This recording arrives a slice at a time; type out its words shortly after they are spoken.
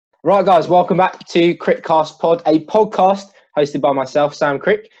Right, guys, welcome back to Crickcast Pod, a podcast hosted by myself, Sam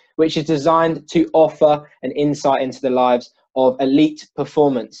Crick, which is designed to offer an insight into the lives of elite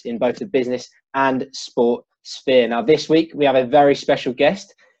performance in both the business and sport sphere. Now, this week, we have a very special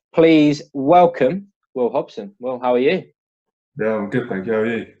guest. Please welcome Will Hobson. Will, how are you? Yeah, I'm good, thank you. How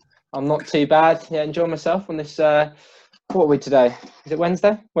are you? I'm not too bad. Yeah, enjoying myself on this, what are we today? Is it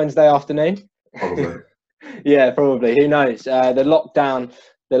Wednesday? Wednesday afternoon? Probably. Yeah, probably. Who knows?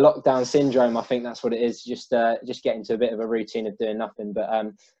 The lockdown syndrome. I think that's what it is. Just get into a bit of a routine of doing nothing.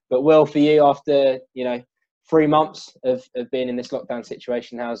 But Will, for you, after 3 months of being in this lockdown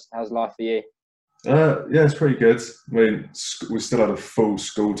situation, how's life for you? Yeah, it's pretty good. I mean, we still had a full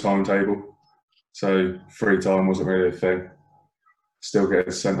school timetable, so free time wasn't really a thing. Still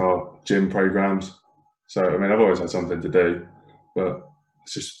getting sent our gym programs. So I mean, I've always had something to do, but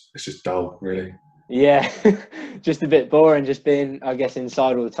it's just dull, really. Yeah, just a bit boring, just being, I guess,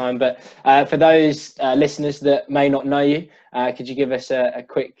 inside all the time. But for those listeners that may not know you, could you give us a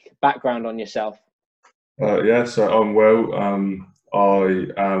quick background on yourself? Yeah, so I'm Will. I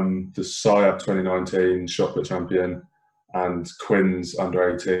am the SIAP 2019 shot put champion and Quins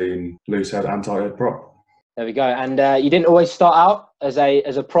under 18 loosehead and tight head prop. There we go. And you didn't always start out as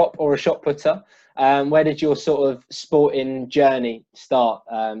a prop or a shot putter. Where did your sort of sporting journey start,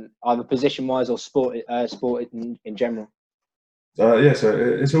 either position-wise or sport in general? So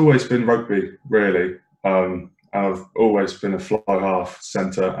it's always been rugby, really. I've always been a fly half,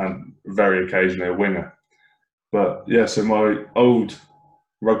 centre, and very occasionally a winger. But yeah, so my old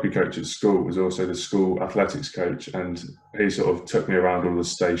rugby coach at school was also the school athletics coach, and he sort of took me around all the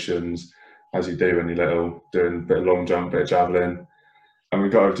stations, as you do when you're little, doing a bit of long jump, bit of javelin. And we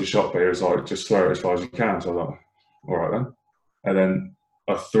got over to shot put. He was like, just throw it as far as you can. So I was like, all right then. And then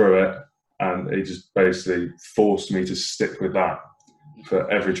I threw it, and he just basically forced me to stick with that for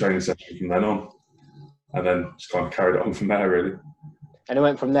every training session from then on. And then just kind of carried it on from there, really. And it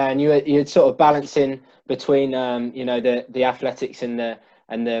went from there, and you're sort of balancing between the athletics and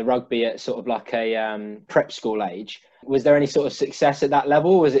the rugby at sort of like a prep school age. Was there any sort of success at that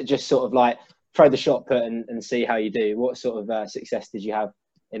level? Or was it just sort of like throw the shot put and see how you do? What sort of success did you have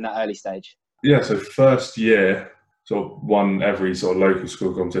in that early stage? Yeah, so first year, sort of won every sort of local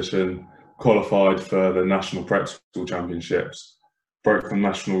school competition, qualified for the national prep school championships, broke the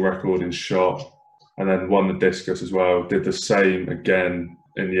national record in shot, and then won the discus as well. Did the same again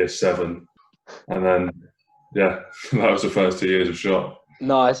in year 7, and then yeah, that was the first 2 years of shot.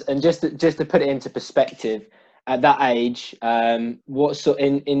 Nice. And just to put it into perspective, at that age, what sort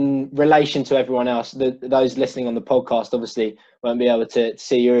in relation to everyone else, those listening on the podcast obviously won't be able to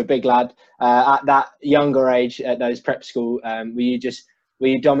see you're a big lad. At that younger age, at those prep school, were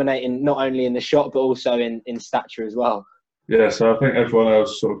you dominating not only in the shot but also in stature as well? Yeah, so I think everyone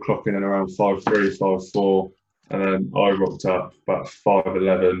else sort of clocking in around 5'3", 5'4", and then I rocked up about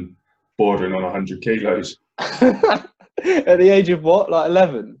 5'11", bordering on 100 kilos. At the age of what, like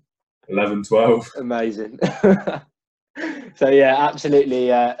 11? 11, 12. Amazing. So yeah, absolutely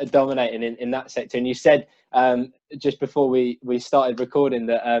dominating in that sector. And you said just before we started recording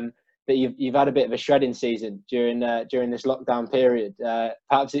that you've had a bit of a shredding season during this lockdown period.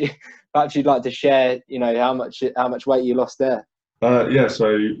 Perhaps you'd like to share, how much weight you lost there. Yeah,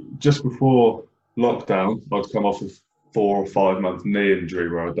 so just before lockdown, I'd come off a 4 or 5 month knee injury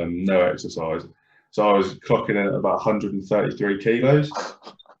where I'd done no exercise. So I was clocking in at about 133 kilos.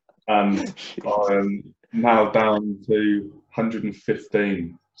 And I'm now down to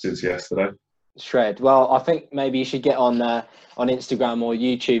 115 since yesterday. Shred. Well, I think maybe you should get on Instagram or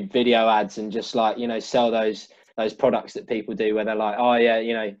YouTube video ads and just sell those products that people do where they're like, oh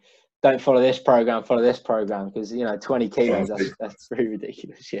yeah, don't follow this program, follow this program, because 20 kilos that's pretty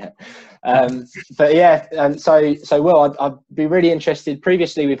ridiculous. Yeah. But yeah, and so Will, I'd be really interested.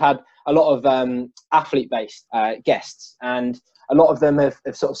 Previously, we've had a lot of athlete-based guests, and a lot of them have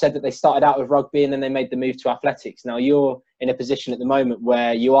sort of said that they started out with rugby and then they made the move to athletics. Now you're in a position at the moment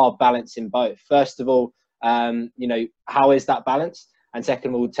where you are balancing both. First of all, how is that balance? And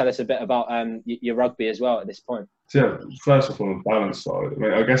second of all, tell us a bit about your rugby as well at this point. So yeah, first of all, on the balance side, I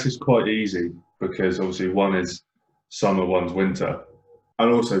mean, I guess it's quite easy because obviously one is summer, one's winter.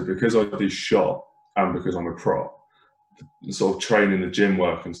 And also because I do shot and because I'm a prop, sort of training the gym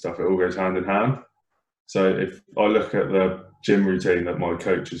work and stuff, it all goes hand in hand. So if I look at the gym routine that my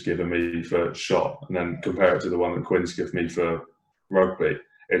coach has given me for shot and then compare it to the one that Quinn's given me for rugby,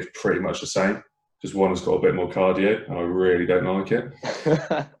 it's pretty much the same. Just one has got a bit more cardio and I really don't like it.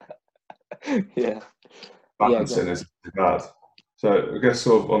 Yeah. Balancing is bad. So I guess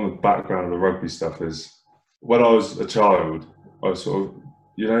sort of on the background of the rugby stuff is when I was a child, I was sort of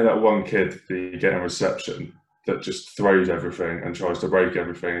you know that one kid that you get in reception that just throws everything and tries to break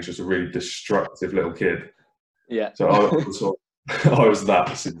everything. It's just a really destructive little kid. Yeah. So I was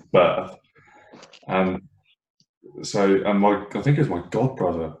that since birth. And so, and I think it was my god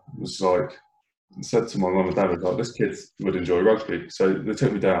brother was like, said to my mum and dad, like, this kid would enjoy rugby. So they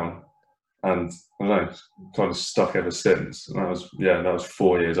took me down, and I don't know, kind of stuck ever since. And that was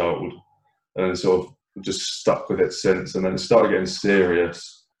 4 years old, and then sort of just stuck with it since. And then it started getting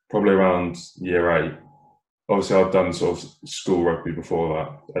serious probably around year 8. Obviously, I'd done sort of school rugby before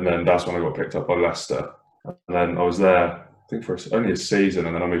that, and then that's when I got picked up by Leicester. And then I was there, I think, for only a season,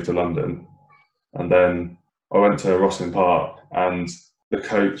 and then I moved to London. And then I went to Rosslyn Park, and the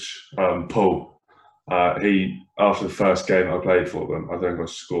coach, Paul, he, after the first game I played for them, I think I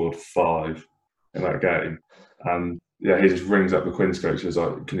scored 5 in that game. And yeah, he just rings up the Quins coach. He's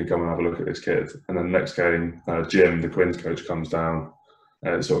like, "Can you come and have a look at this kid?" And then the next game, Jim, the Quins coach, comes down,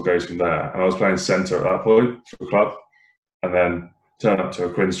 and it sort of goes from there. And I was playing centre at that point for the club, and then turned up to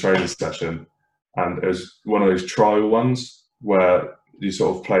a Quins training session, and it was one of those trial ones where you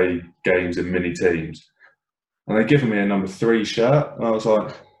sort of play games in mini teams. And they'd given me a number 3 shirt, and I was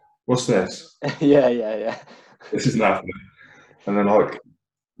like, "What's this?" Yeah. This isn't happening. And then, like,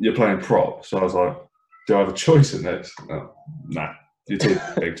 you're playing prop. So I was like, do I have a choice in this? No, nah, you're too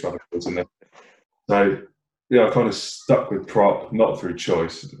big to have a choice in this. So, yeah, I kind of stuck with prop, not through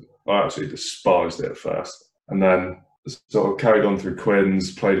choice. I absolutely despised it at first. And then sort of carried on through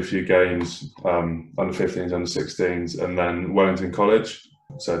Quins, played a few games, under 15s, under 16s, and then Wellington College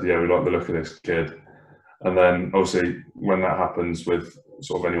said, yeah, we like the look of this kid. And then, obviously, when that happens with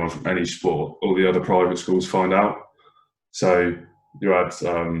sort of anyone from any sport, all the other private schools find out. So you had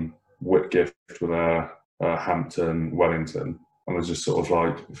Whitgift with Hampton, Wellington, and was just sort of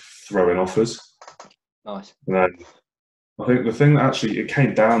like throwing offers. Nice. And then I think the thing that actually it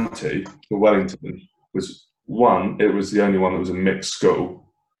came down to for Wellington was, 1, it was the only one that was a mixed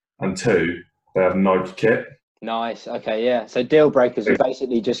school, and 2, they had Nike kit. Nice. Okay, yeah. So deal breakers are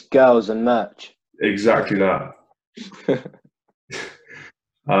basically just girls and merch. Exactly that.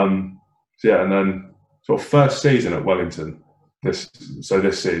 So yeah, and then sort of first season at Wellington, this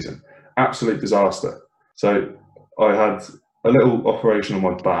season, absolute disaster. So I had a little operation on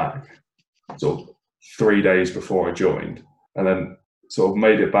my back sort of 3 days before I joined, and then sort of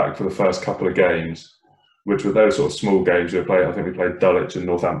made it back for the first couple of games, which were those sort of small games we played. I think we played Dulwich and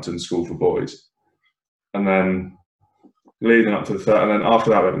Northampton School for Boys. And then leading up to the third, and then after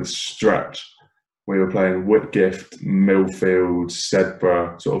that, we went this stretch. We were playing Whitgift, Millfield,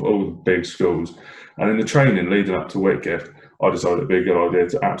 Sedbergh, sort of all the big schools. And in the training leading up to Whitgift, I decided it'd be a good idea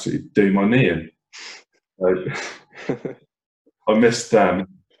to absolutely do my knee in. I missed them,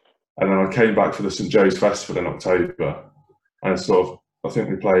 and then I came back for the St Joe's Festival in October. And sort of, I think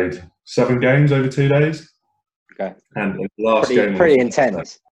we played 7 games over 2 days. Okay. And the last game pretty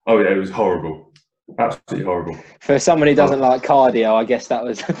intense. Oh yeah, it was horrible. Absolutely horrible. For someone who doesn't like cardio, I guess that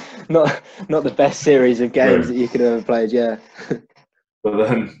was not the best series of games that you could have ever played, yeah. But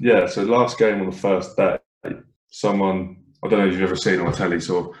then, yeah, so last game on the first day, someone, I don't know if you've ever seen on the telly,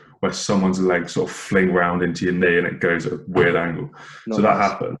 sort of where someone's legs sort of fling round into your knee and it goes at a weird angle. Not so nice. That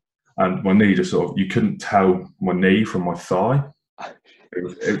happened. And my knee just sort of, you couldn't tell my knee from my thigh. It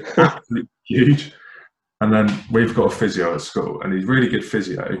was absolutely huge. And then we've got a physio at school, and he's really good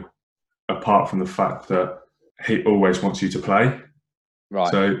physio, apart from the fact that he always wants you to play.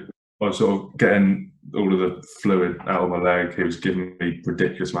 Right. So I was sort of getting all of the fluid out of my leg. He was giving me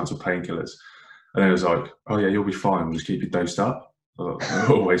ridiculous amounts of painkillers. And then it was like, oh yeah, you'll be fine. We'll just keep you dosed up.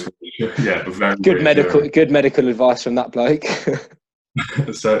 Always, yeah, very good medical advice from that bloke.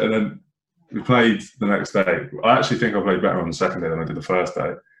 So, and then we played the next day. I actually think I played better on the second day than I did the first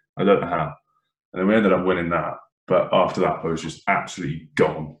day. I don't know how. And then we ended up winning that. But after that, I was just absolutely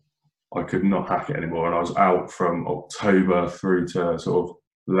gone. I could not hack it anymore. And I was out from October through to sort of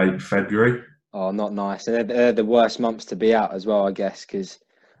late February. Oh, not nice. And they're the worst months to be out as well, I guess, because,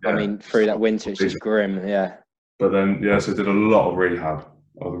 I mean, through that winter, it's just grim, yeah. But then, yeah, so I did a lot of rehab.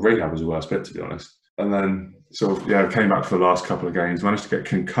 Oh, the rehab was the worst bit, to be honest. And then, sort of, yeah, came back for the last couple of games. Managed to get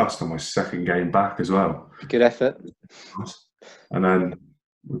concussed on my second game back as well. Good effort. And then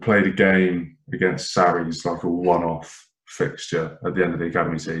we played a game against Sarries, like a one-off fixture at the end of the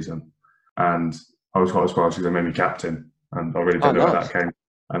academy season. And I was quite surprised because they made me captain. And I really didn't know that came.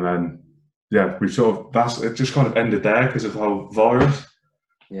 And then, yeah, we sort of, it just kind of ended there because of the whole virus.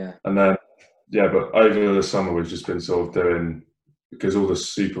 Yeah. And then, yeah, but over the summer, we've just been sort of doing, because all the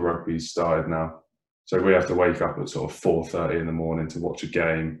Super Rugby's started now. So we have to wake up at sort of 4:30 in the morning to watch a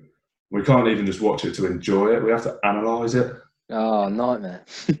game. We can't even just watch it to enjoy it. We have to analyse it. Oh, nightmare.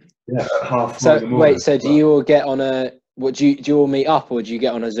 Yeah, at half 4 So in the morning. wait, so do you all get on a do you all meet up, or do you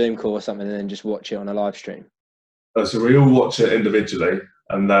get on a Zoom call or something and then just watch it on a live stream? So we all watch it individually,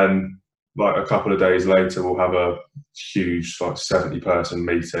 and then like a couple of days later, we'll have a huge like 70-person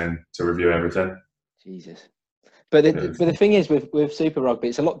meeting to review everything. Jesus. But the thing is with Super Rugby,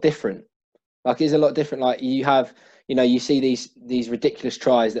 it's a lot different. Like it's a lot different. Like you have, you see these ridiculous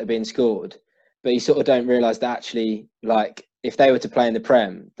tries that are being scored, but you sort of don't realise that actually, like if they were to play in the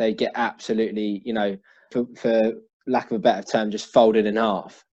Prem, they get absolutely, for lack of a better term, just folded in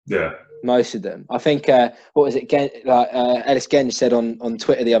half. Yeah. Most of them. I think, what was it? Ellis Genge said on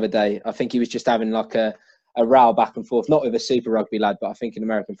Twitter the other day, I think he was just having like a row back and forth, not with a Super Rugby lad, but I think an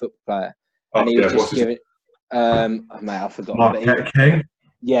American football player. And he was just giving, mate, I forgot. King?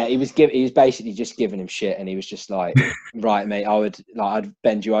 Yeah, he was basically just giving him shit, and he was just like, right, mate, I'd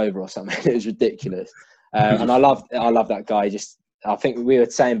bend you over or something. It was ridiculous. And I love that guy. I think we were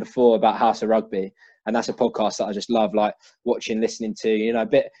saying before about House of Rugby, and that's a podcast that I just love, like watching, listening to, a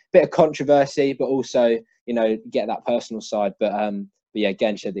bit of controversy, but also, get that personal side. But yeah,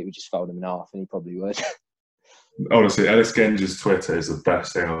 Gen said that he would just fold him in half, and he probably would. Honestly, Ellis Genge's Twitter is the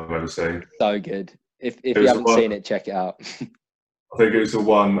best thing I've ever seen. So good. If you haven't seen it, check it out. I think it was the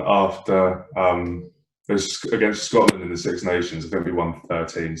one after it was against Scotland in the Six Nations. I think we won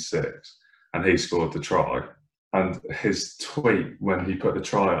 13-6, and he scored the try. And his tweet when he put the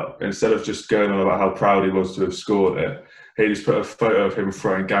try up, instead of just going on about how proud he was to have scored it, he just put a photo of him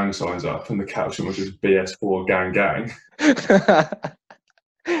throwing gang signs up, and the caption was just BS4 gang gang.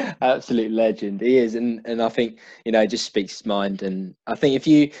 Absolute legend. He is, and I think, just speaks his mind. And I think if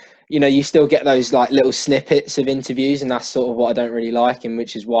you still get those like little snippets of interviews, and that's sort of what I don't really like, and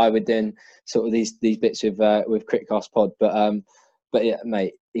which is why we're doing sort of these bits with Critcast Pod. But yeah,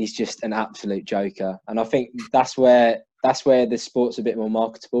 mate, he's just an absolute joker, and I think that's where the sport's a bit more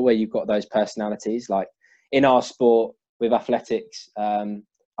marketable, where you've got those personalities. Like in our sport with athletics,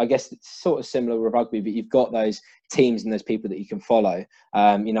 I guess it's sort of similar with rugby, but you've got those teams and those people that you can follow.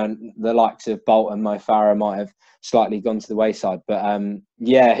 The likes of Bolt and Mo Farah might have slightly gone to the wayside, but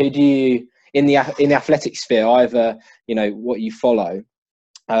yeah, who do you in the athletic sphere, either what you follow,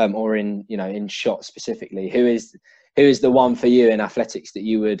 or in shot specifically, who is the one for you in athletics that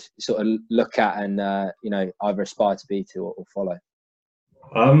you would sort of look at and either aspire to be to or follow?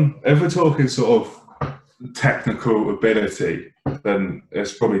 If we're talking sort of technical ability, then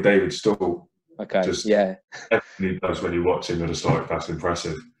it's probably David Stall. Okay. Just yeah. Definitely does when you watch him. You're just like, that's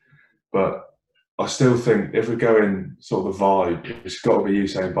impressive. But I still think if we're going sort of the vibe, it's got to be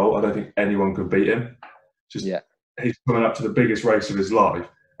Usain Bolt. I don't think anyone could beat him. He's coming up to the biggest race of his life,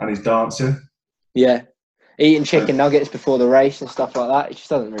 and he's dancing. Yeah. Eating chicken nuggets before the race and stuff like that. He just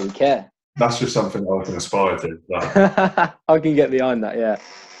doesn't really care. That's just something I can aspire to. I can get behind that, yeah.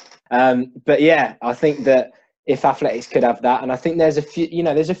 But yeah, I think that if athletics could have that, and I think there's a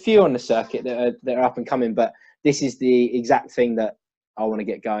few on the circuit that are up and coming, but this is the exact thing that I want to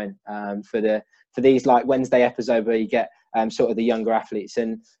get going for these like Wednesday episode where you get sort of the younger athletes,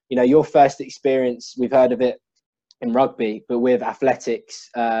 and your first experience, we've heard of it in rugby, but with athletics,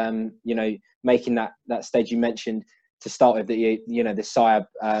 making that stage you mentioned to start with, the SIAB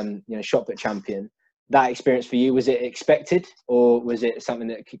shot put champion. That experience for you, was it expected, or was it something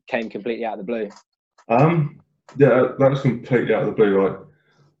that came completely out of the blue? Yeah, that was completely out of the blue. Like,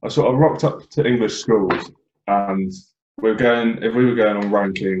 I sort of rocked up to English schools, and if we were going on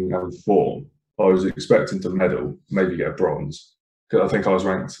ranking and form, I was expecting to medal, maybe get a bronze, because I think I was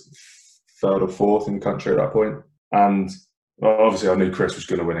ranked 3rd or 4th in the country at that point. And obviously, I knew Chris was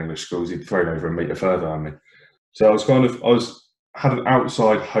going to win English schools. He'd thrown over a metre further than me, so I had an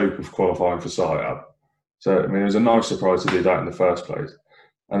outside hope of qualifying for SIAB. So I mean, it was a nice surprise to do that in the first place.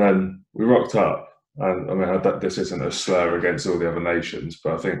 And then we rocked up, and I mean, this isn't a slur against all the other nations,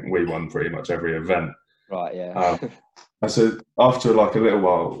 but I think we won pretty much every event. Right, yeah. And so after like a little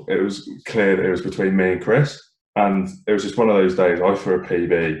while, it was clear that it was between me and Chris. And it was just one of those days, I threw a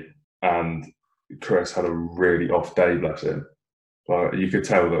PB and Chris had a really off day, bless him. But you could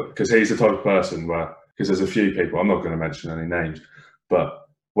tell that, because he's the type of person where, because there's a few people, I'm not going to mention any names, but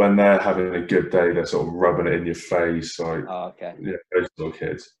when they're having a good day, they're sort of rubbing it in your face, like, yeah, those little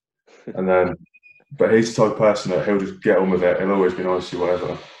kids. And then, but he's the type of person that he'll just get on with it. He'll always be nice to you,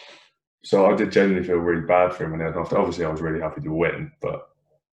 whatever. So I did genuinely feel really bad for him. And then obviously I was really happy to win, but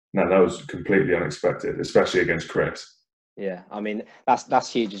no, that was completely unexpected, especially against Chris. Yeah, I mean, that's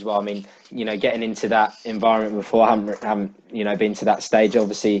huge as well. I mean, getting into that environment before, I haven't been to that stage,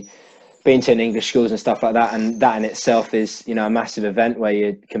 obviously. Been to English schools and stuff like that, and that in itself is a massive event where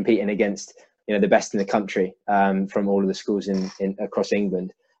you're competing against you know, the best in the country from all of the schools in across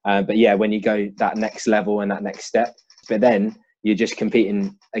England. But yeah, when you go that next level and that next step, but then you're just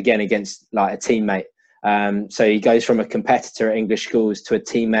competing again against like a teammate. So he goes from a competitor at English schools to a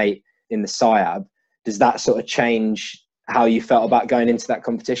teammate in the SIAB. Does that sort of change how you felt about going into that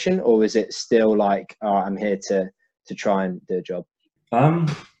competition, or was it still like, oh, I'm here to try and do a job? I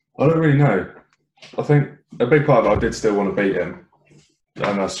don't really know. I think a big part of it, I did still want to beat him,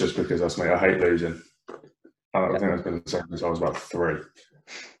 and that's just because that's me. I hate losing. I think that's been the same since I was about 3.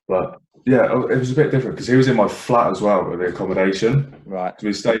 But yeah, it was a bit different because he was in my flat as well with the accommodation. Right. So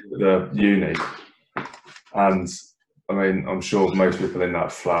we stayed at the uni, and I mean, I'm sure most people in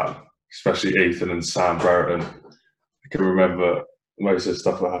that flat, especially Ethan and Sam Brereton, can remember most of the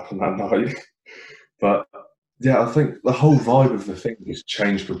stuff that happened that night. But yeah, I think the whole vibe of the thing has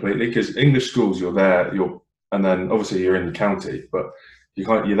changed completely because English schools, you're there, and then obviously you're in the county, but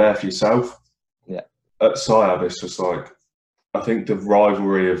you're there for yourself. Yeah. At SIAB, it's just like, I think the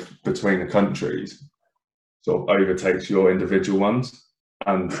rivalry between the countries sort of overtakes your individual ones,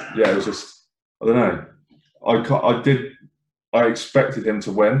 and yeah, it was just, I don't know. I expected him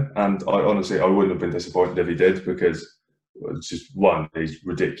to win, and I wouldn't have been disappointed if he did because it's just, one, he's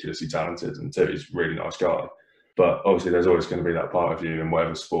ridiculously talented, and two, he's a really nice guy. But obviously, there's always going to be that part of you in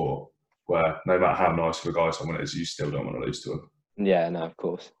whatever sport where no matter how nice of a guy someone is, you still don't want to lose to him. Yeah, no, of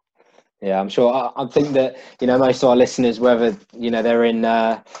course. Yeah, I'm sure. I think that, you know, most of our listeners, whether, you know, they're in,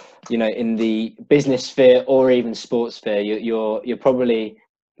 you know, in the business sphere or even sports sphere, you're probably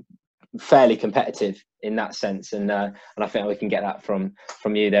fairly competitive in that sense, and I think we can get that from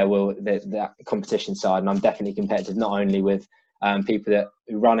you there, Will, that competition side. And I'm definitely competitive, not only with people that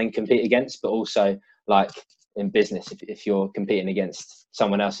run and compete against, but also like in business. If you're competing against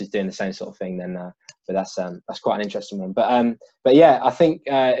someone else who's doing the same sort of thing, then but that's quite an interesting one. But yeah, I think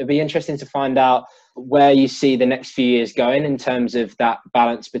it'd be interesting to find out where you see the next few years going in terms of that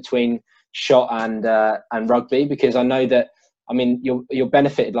balance between shot and rugby, because I know that, I mean, you're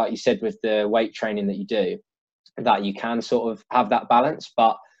benefited, like you said, with the weight training that you do, that you can sort of have that balance.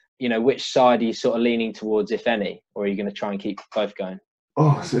 But, you know, which side are you sort of leaning towards, if any, or are you going to try and keep both going?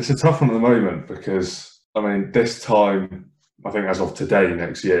 Oh, it's a tough one at the moment because, I mean, this time, I think as of today,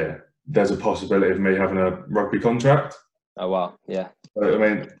 next year, there's a possibility of me having a rugby contract. Oh, wow. Yeah. So, I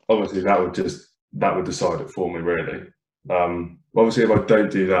mean, obviously that would decide it for me, really. Obviously, if I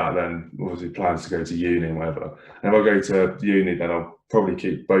don't do that, then obviously plans to go to uni and whatever. And if I go to uni, then I'll probably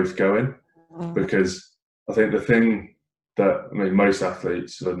keep both going, because I think the thing that, I mean, most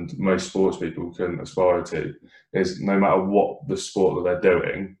athletes and most sports people can aspire to is, no matter what the sport that they're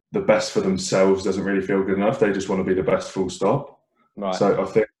doing, the best for themselves doesn't really feel good enough. They just want to be the best, full stop. Right. So I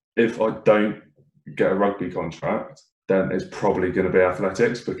think if I don't get a rugby contract, then it's probably going to be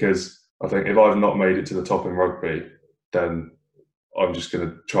athletics, because I think if I've not made it to the top in rugby, then I'm just going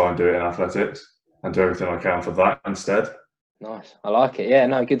to try and do it in athletics and do everything I can for that instead. Nice. I like it. Yeah,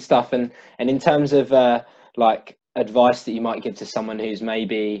 no, good stuff. And in terms of like advice that you might give to someone who's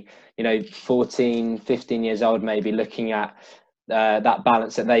maybe, you know, 14, 15 years old, maybe looking at that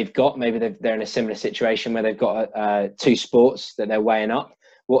balance that they've got, maybe they're in a similar situation where they've got 2 sports that they're weighing up.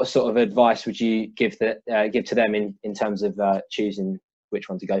 What sort of advice would you give to them in terms of choosing which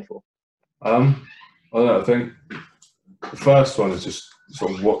one to go for? I don't know, I think the first one is just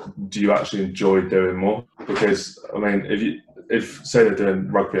sort of, what do you actually enjoy doing more? Because, I mean, if say they're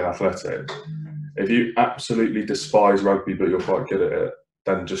doing rugby and athletics, if you absolutely despise rugby but you're quite good at it,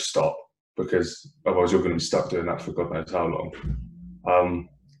 then just stop, because otherwise you're going to be stuck doing that for God knows how long.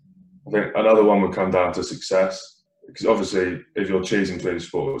 I think another one would come down to success, because obviously if you're choosing between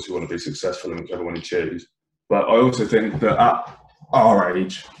sports, you want to be successful in whichever one you choose. But I also think that at our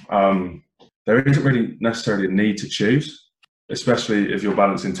age, there isn't really necessarily a need to choose, especially if you're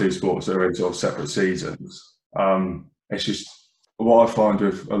balancing 2 sports that are in sort of separate seasons. It's just, what I find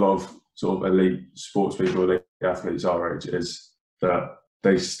with a lot of sort of elite sports people, elite athletes our age, is that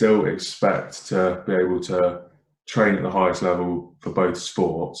they still expect to be able to train at the highest level for both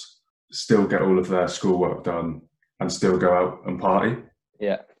sports, still get all of their schoolwork done, and still go out and party.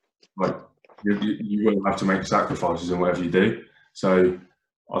 Yeah. Like, you will have to make sacrifices in whatever you do. So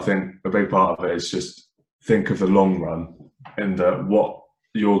I think a big part of it is just think of the long run, and what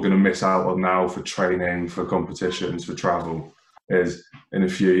you're going to miss out on now for training, for competitions, for travel, is in a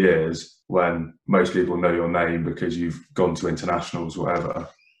few years, when most people know your name because you've gone to internationals, whatever,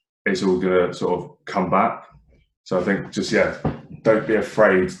 it's all going to sort of come back. So I think just, don't be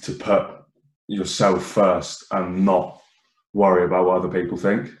afraid to put yourself first and not worry about what other people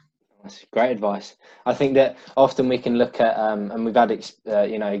think. That's great advice. I think that often we can look at, and we've had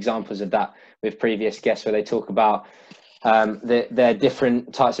examples of that with previous guests where they talk about their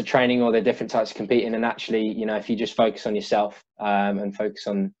different types of training or their different types of competing, and actually, if you just focus on yourself and focus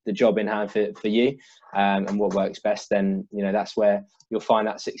on the job in hand for you and what works best, then that's where you'll find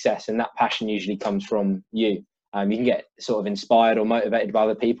that success, and that passion usually comes from you. You can get sort of inspired or motivated by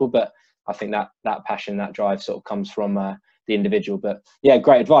other people, but I think that passion, that drive sort of comes from the individual. But yeah,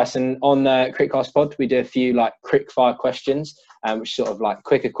 great advice. And on the Crickcast Pod, we do a few like quick fire questions, which sort of like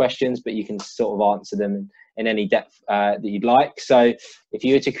quicker questions, but you can sort of answer them in any depth that you'd like. So if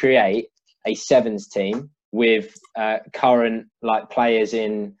you were to create a sevens team with current like players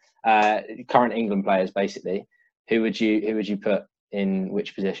in current England players, basically, who would you put in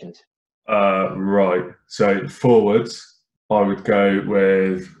which positions? Right. So forwards, I would go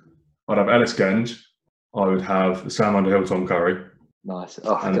with. I'd have Ellis Genge. I would have Sam Underhill, Tom Curry. Nice.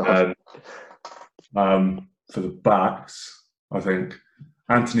 Oh, and then for the backs, I think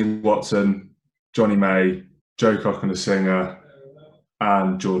Anthony Watson, Johnny May, Joe Cocker-Singer,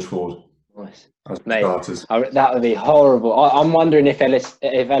 and George Ford. Nice. Mate, starters. That would be horrible. I'm wondering if Ellis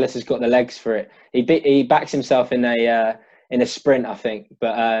has got the legs for it. He backs himself in a sprint, I think,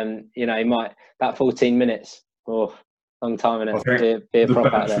 but he might that 14 minutes. Oh, long time in it. Be a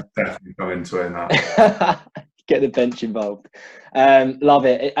prop out there. Definitely come into it in that. Get the bench involved. Love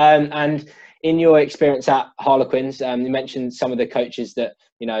it. And in your experience at Harlequins, you mentioned some of the coaches that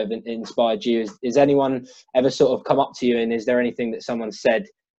have inspired you. Is anyone ever sort of come up to you, and is there anything that someone said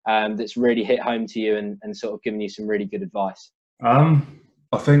that's really hit home to you and sort of given you some really good advice? I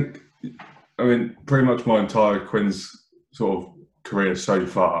think, pretty much my entire Quins sort of career so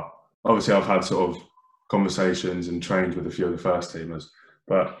far. Obviously, I've had sort of conversations and trained with a few of the first teamers,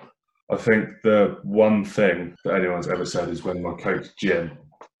 but I think the one thing that anyone's ever said is when my coach Jim,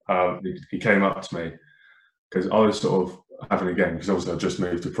 he came up to me because I was sort of having a game, because obviously I just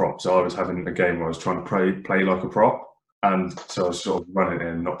moved to prop, so I was having a game where I was trying to play like a prop, and so I was sort of running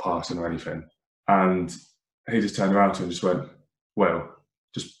in, not passing or anything, and he just turned around to me and just went, "Well,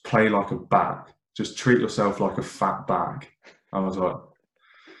 just play like a back, just treat yourself like a fat bag." I was like,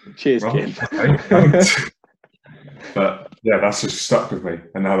 cheers, Jim. Okay. But yeah, that's just stuck with me,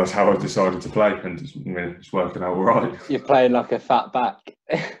 and now that's how I decided to play, and it's working out all right. You're playing like a fat back.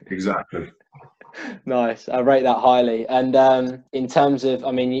 Exactly. Nice. I rate that highly. And in terms of,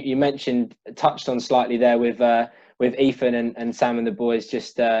 you touched on slightly there with Ethan and Sam and the boys,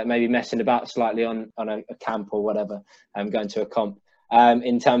 just maybe messing about slightly on a camp or whatever, going to a comp.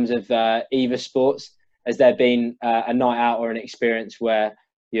 In terms of either sports, has there been a night out or an experience where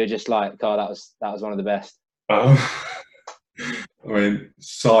you're just like, God, that was one of the best?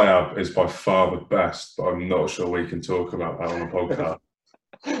 SIAB is by far the best, but I'm not sure we can talk about that on a podcast.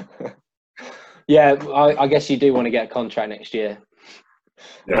 Yeah, I guess you do want to get a contract next year.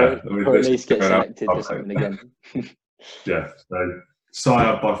 Yeah, or at least get selected for something again. Yeah, so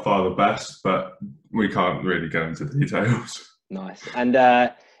SIAB by far the best, but we can't really go into the details. Nice. And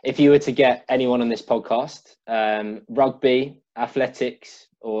if you were to get anyone on this podcast, rugby, athletics,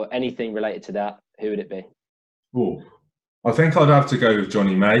 or anything related to that, who would it be? Oh, I think I'd have to go with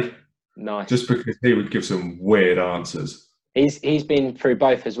Johnny May. Nice. Just because he would give some weird answers. He's been through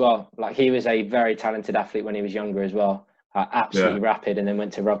both as well. Like, he was a very talented athlete when he was younger as well. Absolutely rapid, and then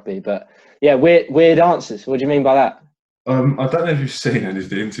went to rugby. But yeah, weird answers. What do you mean by that? I don't know if you've seen any of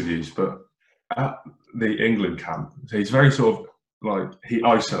the interviews, but at the England camp, he's very sort of like, he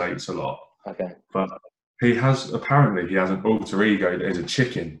isolates a lot. Okay. But he has an alter ego that is a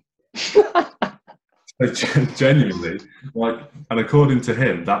chicken. Genuinely, and according to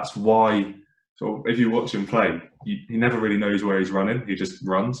him, that's why. So if you watch him play, he never really knows where he's running. He just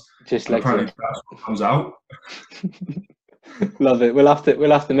runs. Apparently, that's what comes out. Love it. We'll have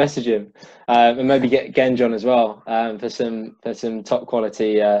to message him, and maybe get Genge on as well, for some top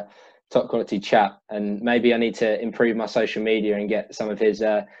quality chat. And maybe I need to improve my social media and get some of his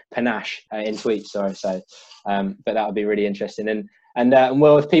panache in tweets. Sorry, but that would be really interesting. And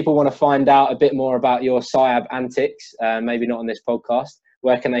well, if people want to find out a bit more about your SIAB antics, maybe not on this podcast,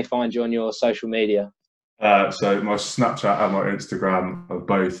 where can they find you on your social media? So my Snapchat and my Instagram are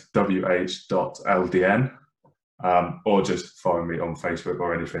both wh.ldn, or just find me on Facebook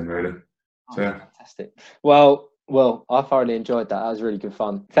or anything really. So, yeah. Fantastic. Well, I thoroughly enjoyed that. That was really good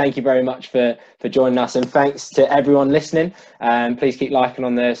fun. Thank you very much for joining us, and thanks to everyone listening. Please keep liking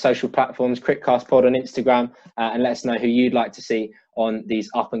on the social platforms, Crickcast Pod on Instagram, and let us know who you'd like to see on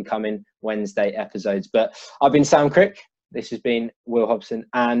these up and coming Wednesday episodes. But I've been Sam Crick. This has been Will Hobson,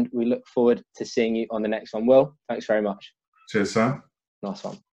 and we look forward to seeing you on the next one. Will, thanks very much. Cheers, Sam. Nice one.